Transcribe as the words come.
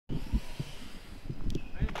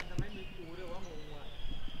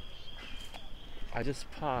I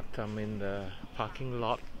just parked. I'm in the parking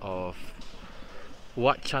lot of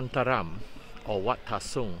Wat Chantaram, or Wat Tha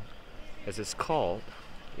Sung as it's called.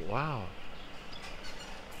 Wow,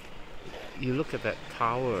 you look at that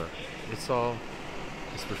tower, it's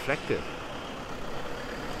reflective.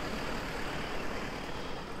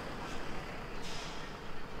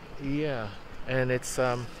 Yeah, and it's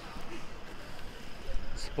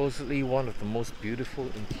supposedly one of the most beautiful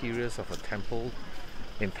interiors of a temple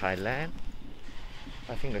in Thailand.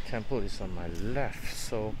 I think the temple is on my left,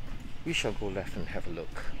 so we shall go left and have a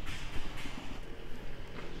look.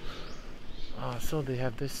 So they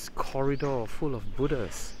have this corridor full of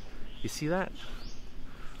Buddhas. You see that?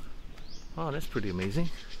 Oh, that's pretty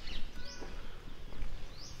amazing.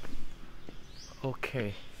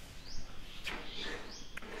 Okay.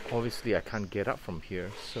 Obviously I can't get up from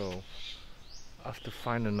here, so I have to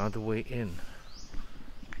find another way in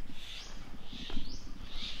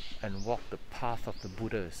and walk the path of the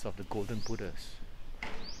Buddhas, of the golden Buddhas.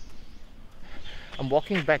 I'm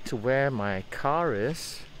walking back to where my car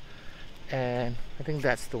is, and I think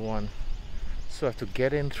that's the one. So I have to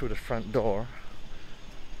get in through the front door.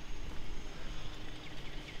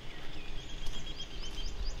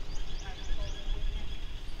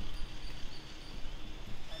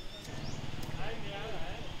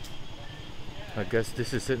 I guess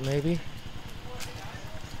this is it, maybe?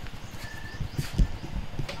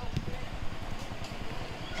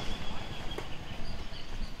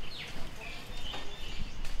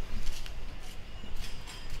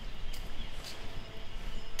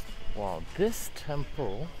 Wow, this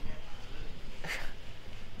temple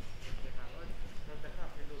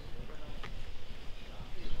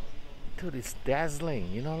dude, it's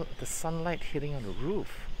dazzling, you know, the sunlight hitting on the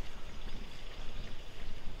roof.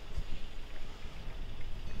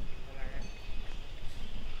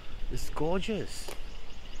 It's gorgeous.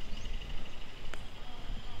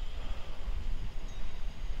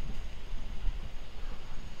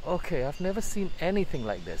 Okay, I've never seen anything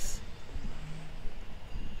like this.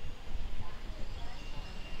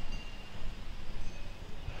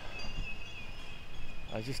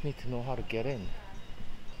 I just need to know how to get in.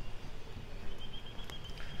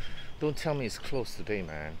 Don't tell me it's closed today,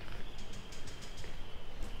 man.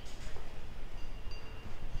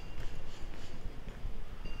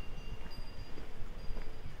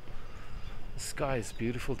 The sky is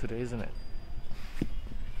beautiful today, isn't it?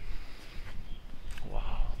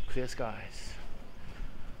 Wow, clear skies.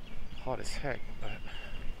 Hot as heck, but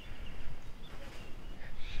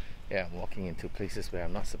yeah, I'm walking into places where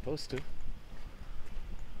I'm not supposed to.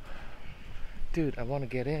 Dude, I want to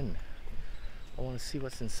get in. I want to see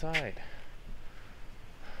what's inside.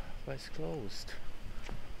 But it's closed.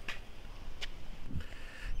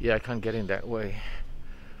 Yeah, I can't get in that way.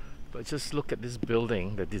 But just look at this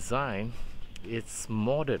building, the design. It's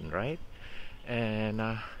modern, right? And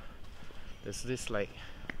there's this like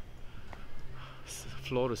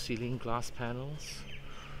floor to ceiling glass panels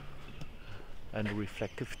and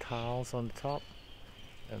reflective tiles on the top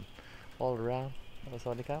and all around.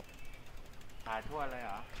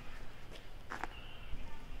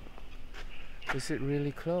 Is it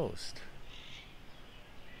really closed?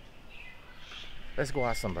 Let's go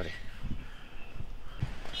ask somebody.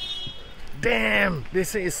 Damn! They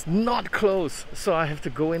say it's not closed, so I have to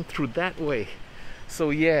go in through that way.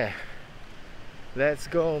 So yeah, let's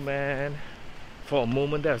go, man. For a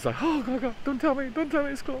moment there I was like, oh god, don't tell me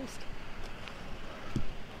it's closed.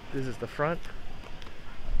 This is the front.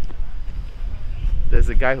 There's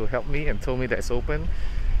a guy who helped me and told me that it's open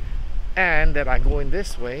and that I go in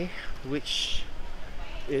this way, which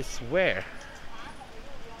is where?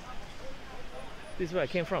 This is where I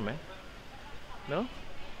came from, man. No?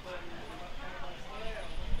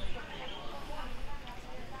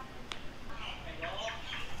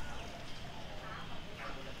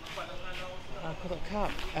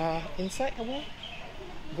 Inside,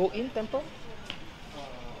 go in temple?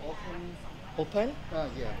 Open?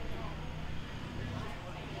 Yeah.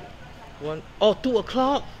 2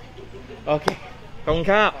 o'clock. Okay. ขอบคุณ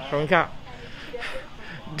ครับ ขอบคุณครับ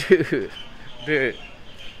Dude.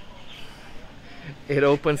 It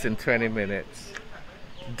opens in 20 minutes.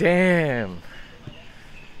 Damn.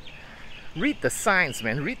 Read the signs,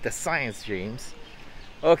 man. Read the signs, James.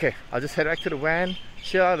 Okay, I'll just head back to the van,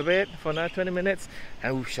 chill out a bit for another 20 minutes,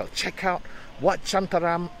 and we shall check out Wat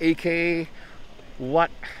Chantaram, aka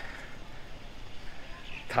Wat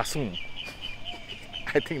Tha Sung.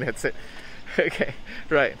 I think that's it. Okay,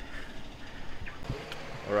 right.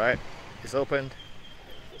 Alright, it's opened.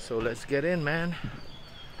 So let's get in, man.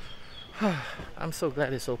 I'm so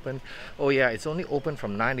glad it's open. Oh yeah, it's only open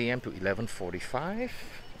from 9 AM to 11:45,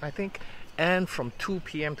 I think. and from 2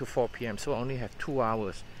 p.m. to 4 p.m. So I only have 2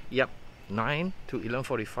 hours. Yep, 9 to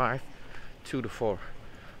 11:45, 2 to 4.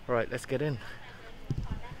 All right, let's get in.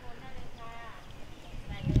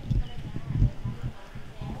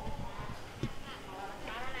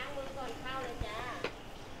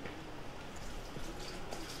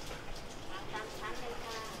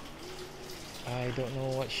 I don't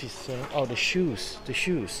know what she's saying. Oh, the shoes. The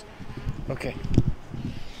shoes. Okay.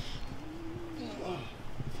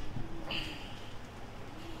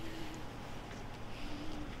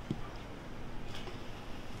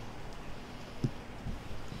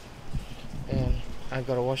 And I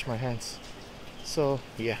gotta wash my hands. So,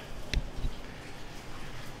 yeah.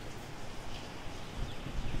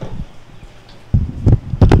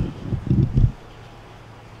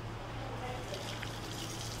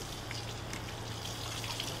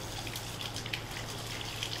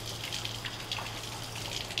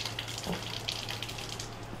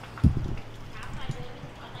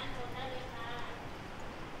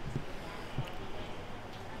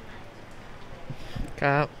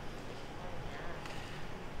 Cap.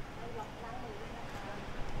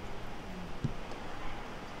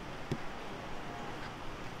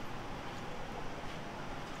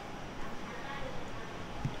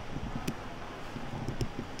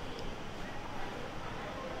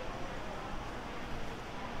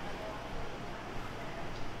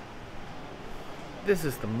 This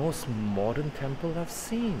is the most modern temple I've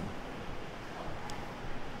seen.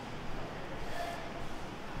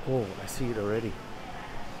 Oh, I see it already.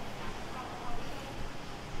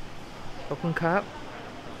 Open cap.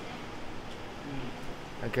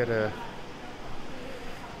 I get a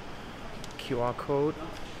QR code.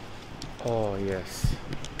 Oh yes.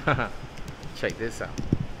 Check this out.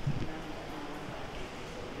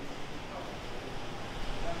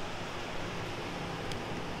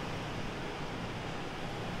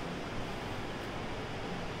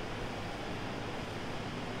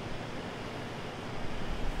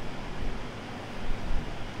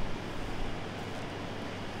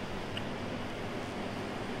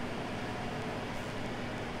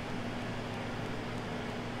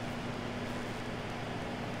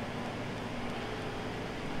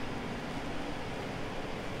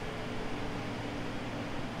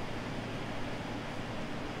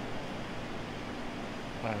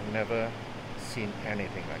 I've never seen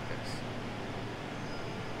anything like this.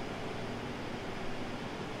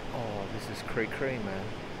 Oh, this is cray-cray, man.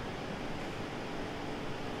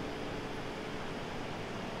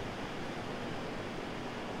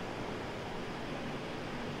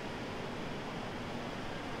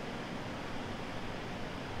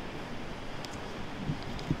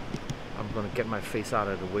 I'm gonna get my face out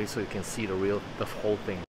of the way so you can see the whole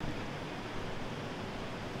thing.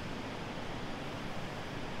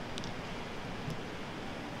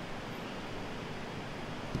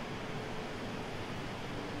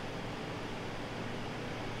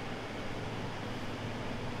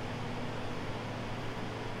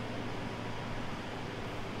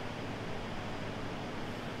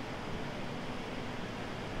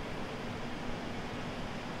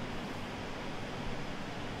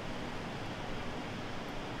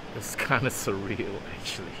 It's kind of surreal,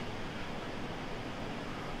 actually.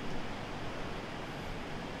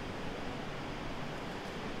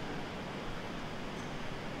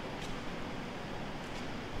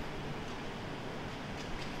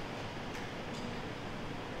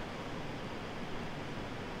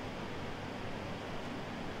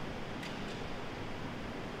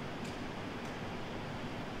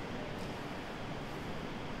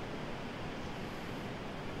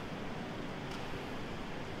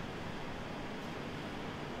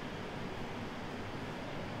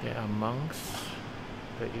 There are monks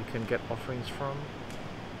that you can get offerings from.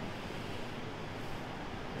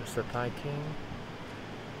 There's the Thai king.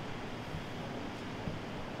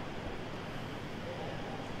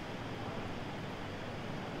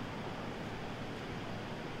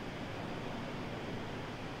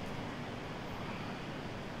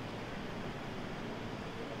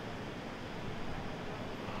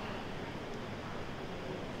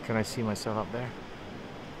 Can I see myself up there?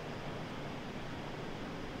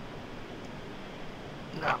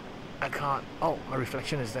 No, I can't. Oh, my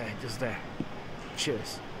reflection is there, just there.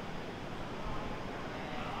 Cheers.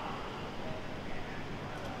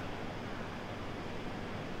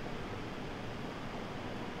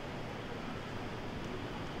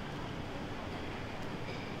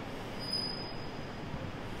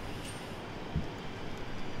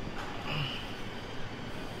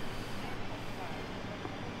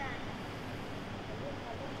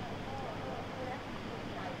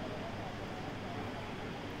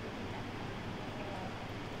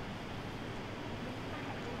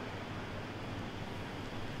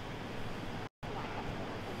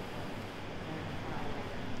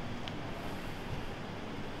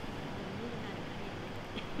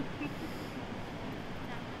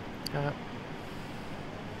 Uh,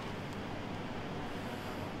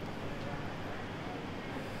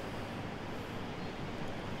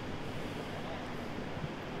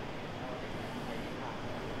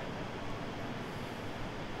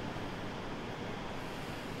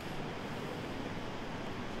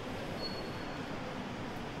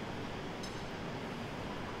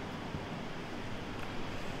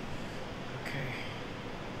 okay.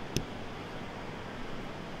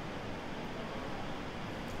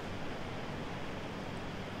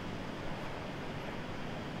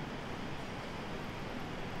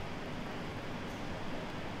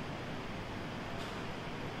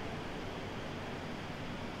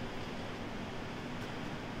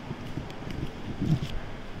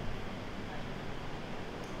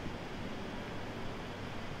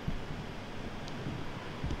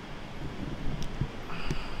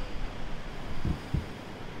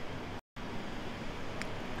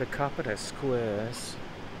 The carpet has squares,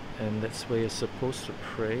 and that's where you're supposed to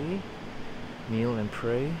pray, kneel and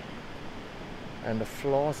pray. And the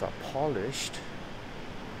floors are polished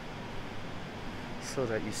so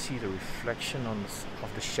that you see the reflection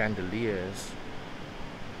of the chandeliers.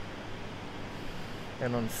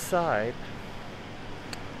 And on the side,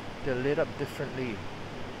 they're lit up differently.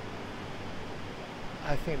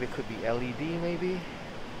 I think they could be LED maybe.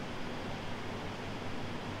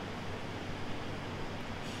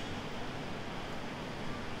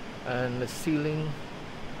 And the ceiling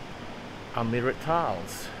are mirrored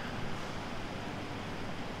tiles.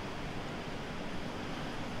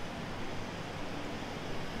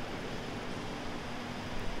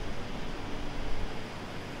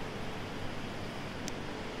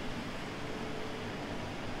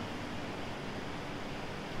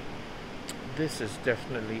 This is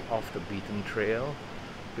definitely off the beaten trail,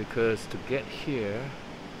 because to get here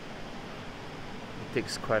it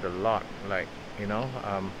takes quite a lot. Like, you know,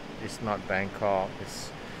 it's not Bangkok,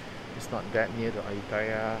 it's not that near to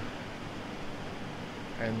Ayutthaya,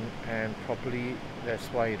 and probably that's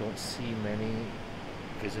why you don't see many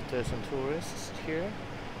visitors and tourists here.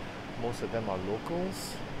 Most of them are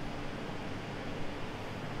locals.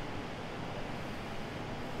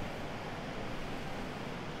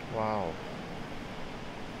 Wow.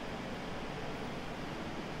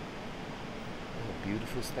 Oh,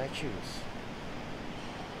 beautiful statues.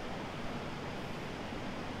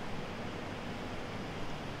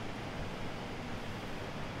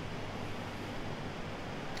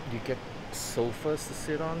 You get sofas to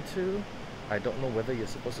sit on too. I don't know whether you're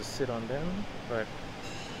supposed to sit on them, but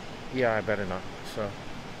yeah, I better not. So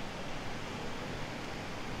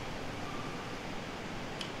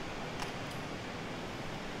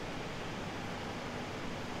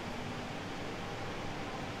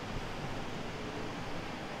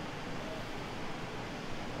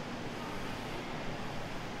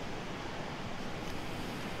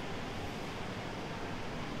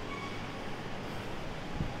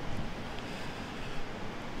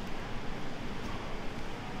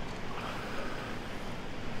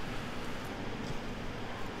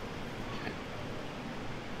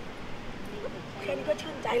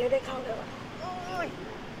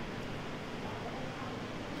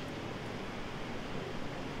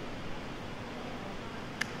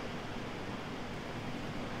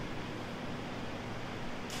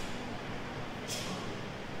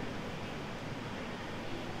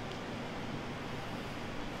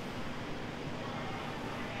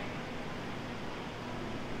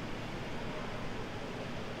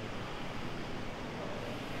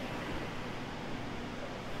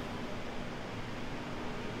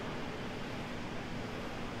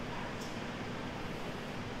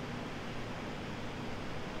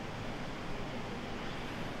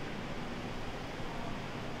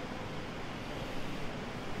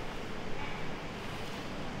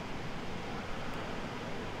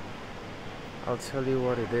I'll tell you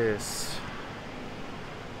what it is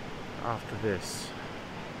after this.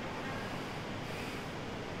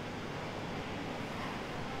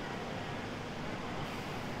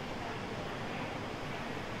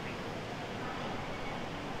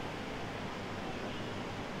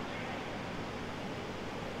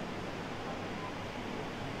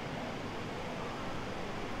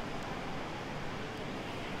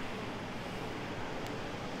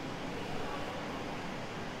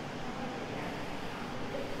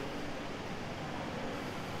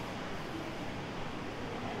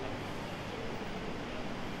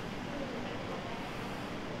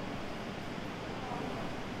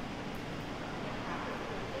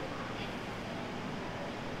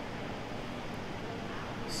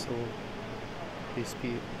 So these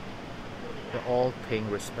people, they're all paying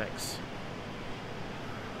respects.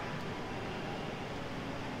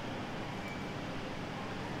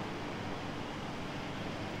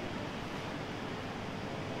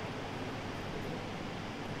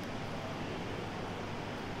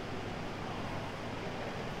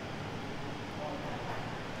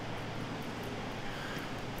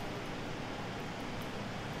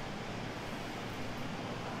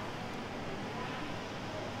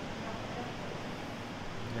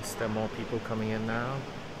 yes, there are more people coming in now.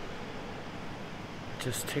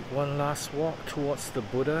 Just take one last walk towards the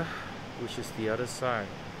Buddha, which is the other side.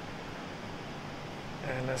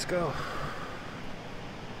 And let's go.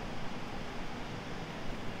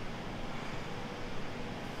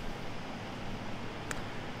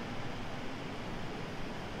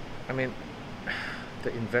 I mean,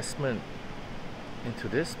 the investment into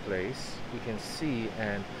this place, you can see,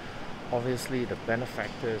 and obviously the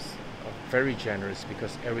benefactors are very generous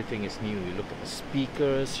because everything is new. You look at the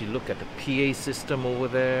speakers, you look at the PA system over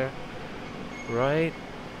there, right?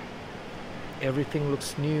 Everything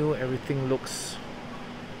looks new, everything looks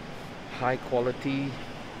high quality,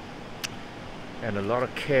 and a lot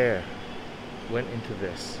of care went into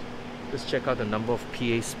this. Just check out the number of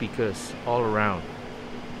PA speakers all around.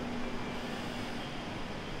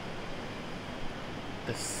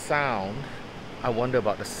 The sound, I wonder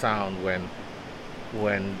about the sound when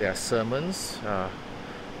there are sermons,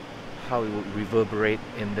 how it would reverberate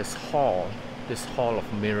in this hall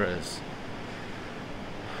of mirrors.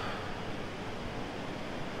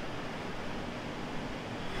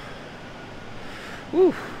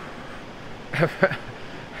 Woo!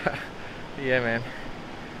 Yeah, man.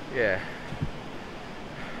 Yeah.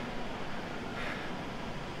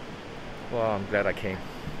 Well, I'm glad I came.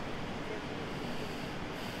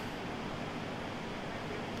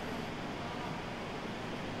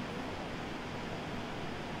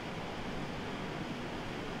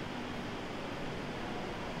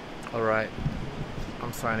 Alright,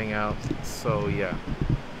 I'm signing out, so yeah,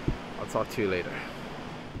 I'll talk to you later.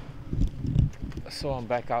 So I'm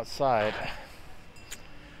back outside.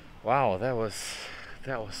 Wow, that was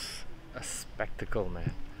a spectacle,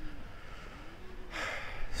 man.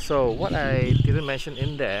 So what I didn't mention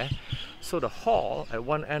in there, so the hall at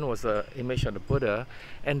one end was an image of the Buddha,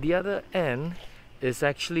 and the other end is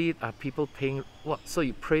actually people paying what? So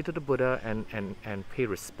you pray to the Buddha and pay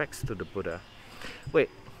respects to the Buddha. Wait.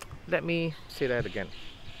 Let me say that again.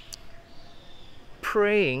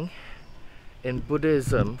 Praying in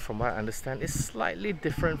Buddhism, from what I understand, is slightly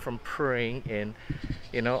different from praying in,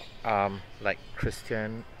 like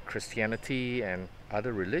Christianity and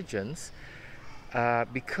other religions,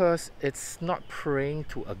 because it's not praying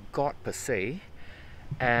to a god per se,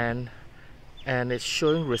 and it's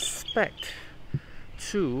showing respect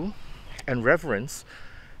to and reverence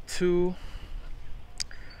to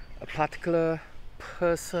a particular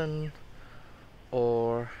person,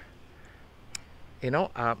 or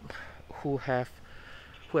who have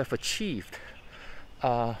achieved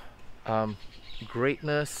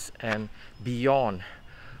greatness and beyond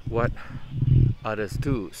what others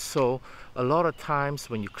do. So a lot of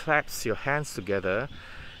times when you clasp your hands together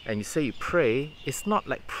and you say you pray, it's not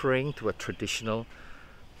like praying to a traditional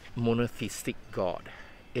monotheistic god.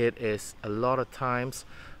 It is a lot of times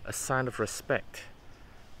a sign of respect,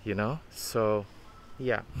 so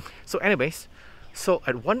yeah. So anyways, so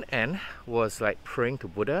at one end was like praying to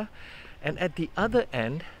Buddha, and at the other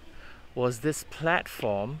end was this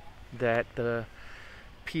platform that the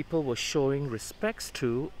people were showing respects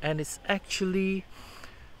to, and it's actually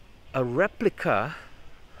a replica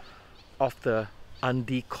of the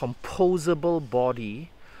undecomposable body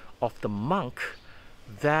of the monk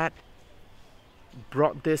that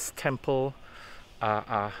brought this temple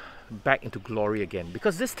back into glory again,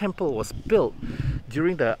 because this temple was built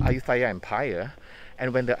during the Ayutthaya Empire,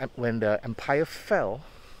 and when the empire fell,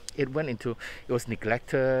 it was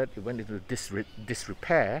neglected, it went into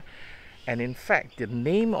disrepair, and in fact the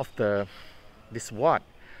name of this Wat,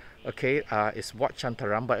 is Wat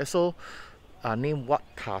Chantaram, but also named Wat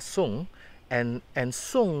Tha Sung, and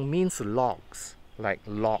Sung means logs, like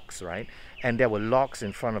logs, right? And there were logs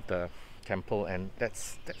in front of the temple, and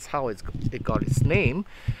that's how it got its name.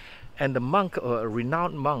 And the monk, a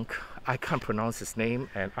renowned monk, I can't pronounce his name,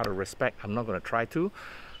 and out of respect, I'm not going to try to,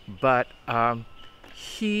 but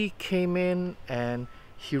he came in and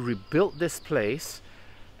he rebuilt this place,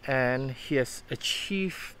 and he has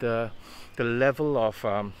achieved the level of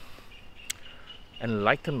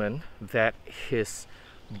enlightenment that his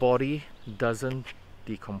body doesn't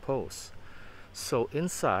decompose. So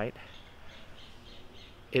inside,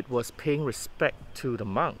 it was paying respect to the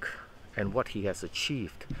monk and what he has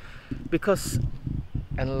achieved, because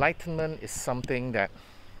enlightenment is something that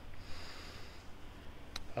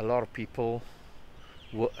a lot of people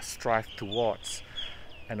will strive towards,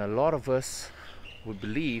 and a lot of us would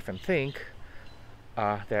believe and think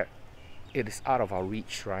that it is out of our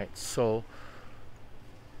reach, right? So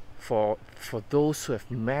for those who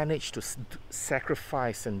have managed to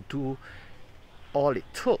sacrifice and do all it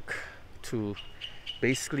took to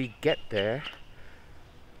basically get there,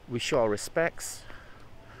 we show our respects.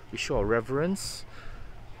 we show our reverence,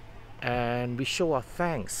 and we show our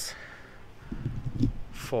thanks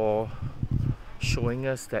for showing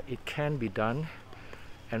us that it can be done,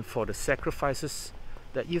 and for the sacrifices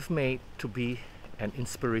that you've made to be an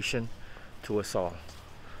inspiration to us all.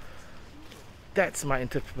 That's my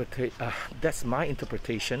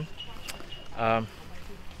interpretation.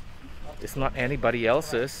 It's not anybody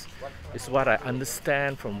else's. It's what I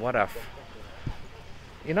understand from what I've,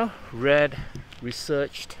 read,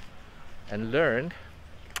 researched, and learned.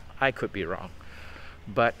 I could be wrong,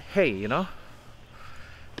 but hey,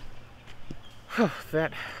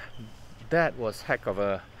 that was heck of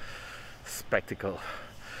a spectacle.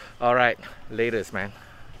 All right, laters, man.